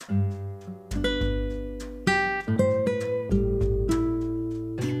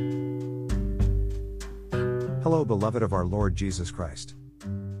Hello, beloved of our Lord Jesus Christ.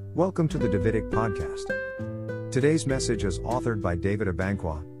 Welcome to the Davidic Podcast. Today's message is authored by David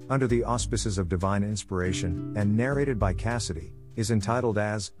Abankwah, under the auspices of divine inspiration, and narrated by Cassidy, is entitled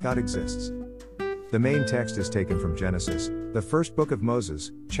as, God Exists. The main text is taken from Genesis, the first book of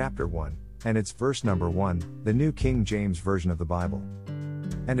Moses, chapter 1, and it's verse number 1, the New King James Version of the Bible.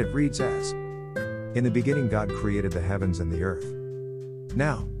 And it reads as, In the beginning God created the heavens and the earth.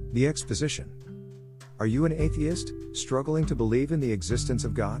 Now, the exposition. Are you an atheist, struggling to believe in the existence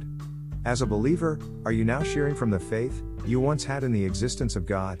of God? As a believer, are you now sharing from the faith you once had in the existence of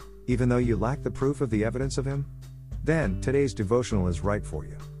God, even though you lack the proof of the evidence of Him? Then, today's devotional is right for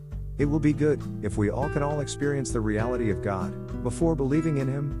you. It will be good if we can all experience the reality of God before believing in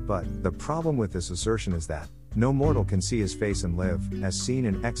Him, but the problem with this assertion is that no mortal can see His face and live, as seen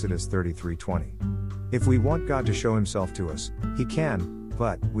in Exodus 33:20. If we want God to show Himself to us, He can,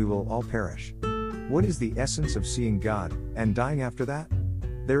 but we will all perish. What is the essence of seeing God and dying after that?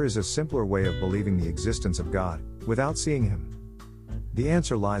 There is a simpler way of believing the existence of God without seeing Him. The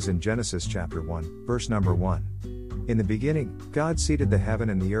answer lies in Genesis chapter 1, verse number 1. In the beginning, God seeded the heaven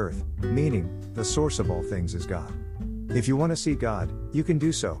and the earth, meaning, the source of all things is God. If you want to see God, you can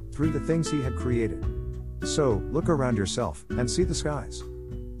do so through the things He had created. So, look around yourself and see the skies.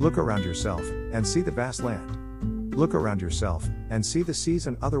 Look around yourself and see the vast land. Look around yourself and see the seas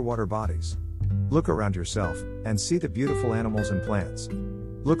and other water bodies. Look around yourself and see the beautiful animals and plants.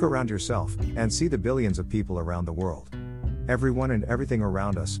 Look around yourself and see the billions of people around the world. Everyone and everything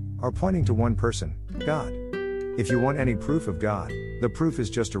around us are pointing to one person, God. If you want any proof of God, the proof is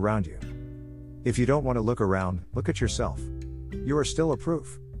just around you. If you don't want to look around, look at yourself. You are still a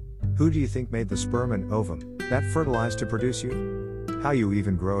proof. Who do you think made the sperm and ovum that fertilize to produce you? How you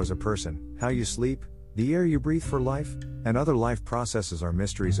even grow as a person, how you sleep, the air you breathe for life, and other life processes are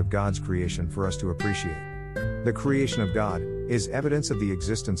mysteries of God's creation for us to appreciate. The creation of God is evidence of the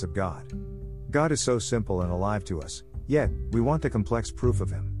existence of God. God is so simple and alive to us, yet we want the complex proof of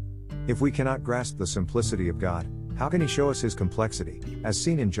Him. If we cannot grasp the simplicity of God, how can He show us His complexity, as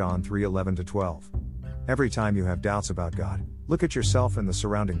seen in John 3:11-12? Every time you have doubts about God, look at yourself and the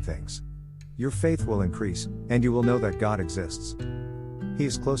surrounding things. Your faith will increase, and you will know that God exists. He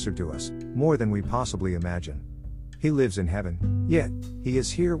is closer to us, more than we possibly imagine. He lives in heaven, yet He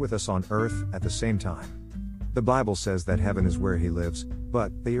is here with us on earth at the same time. The Bible says that heaven is where He lives,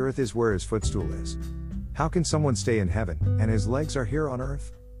 but the earth is where His footstool is. How can someone stay in heaven, and his legs are here on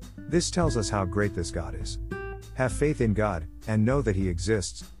earth? This tells us how great this God is. Have faith in God, and know that He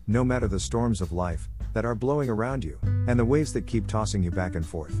exists, no matter the storms of life that are blowing around you, and the waves that keep tossing you back and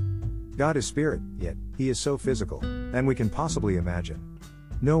forth. God is spirit, yet He is so physical than we can possibly imagine.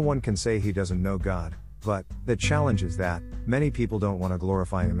 No one can say he doesn't know God, but the challenge is that many people don't want to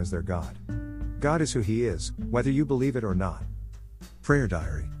glorify Him as their God. God is who He is, whether you believe it or not. Prayer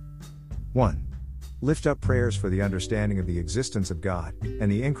Diary. 1. Lift up prayers for the understanding of the existence of God,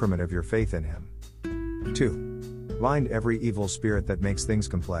 and the increment of your faith in Him. 2. Bind every evil spirit that makes things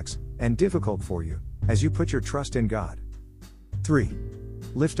complex and difficult for you, as you put your trust in God. 3.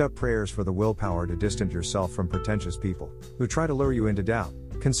 Lift up prayers for the willpower to distance yourself from pretentious people, who try to lure you into doubt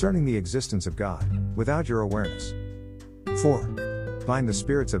concerning the existence of God, without your awareness. 4. Bind the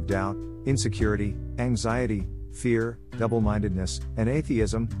spirits of doubt, insecurity, anxiety, fear, double-mindedness, and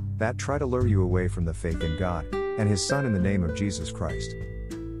atheism, that try to lure you away from the faith in God and His Son in the name of Jesus Christ.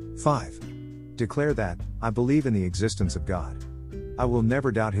 5. Declare that, I believe in the existence of God. I will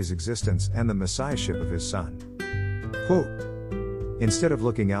never doubt His existence and the Messiahship of His Son. Quote, Instead of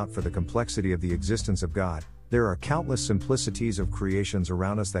looking out for the complexity of the existence of God, there are countless simplicities of creations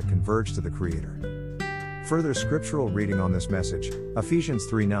around us that converge to the Creator. Further scriptural reading on this message, Ephesians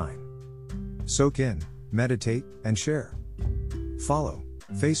 3:9. Soak in, meditate, and share. Follow,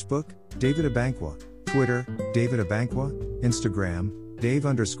 Facebook, David Abankwah, Twitter, David Abankwah, Instagram,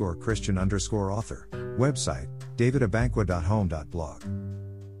 Dave_Christian_author, website, davidabankwah.home.blog.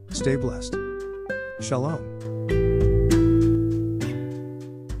 Stay blessed. Shalom.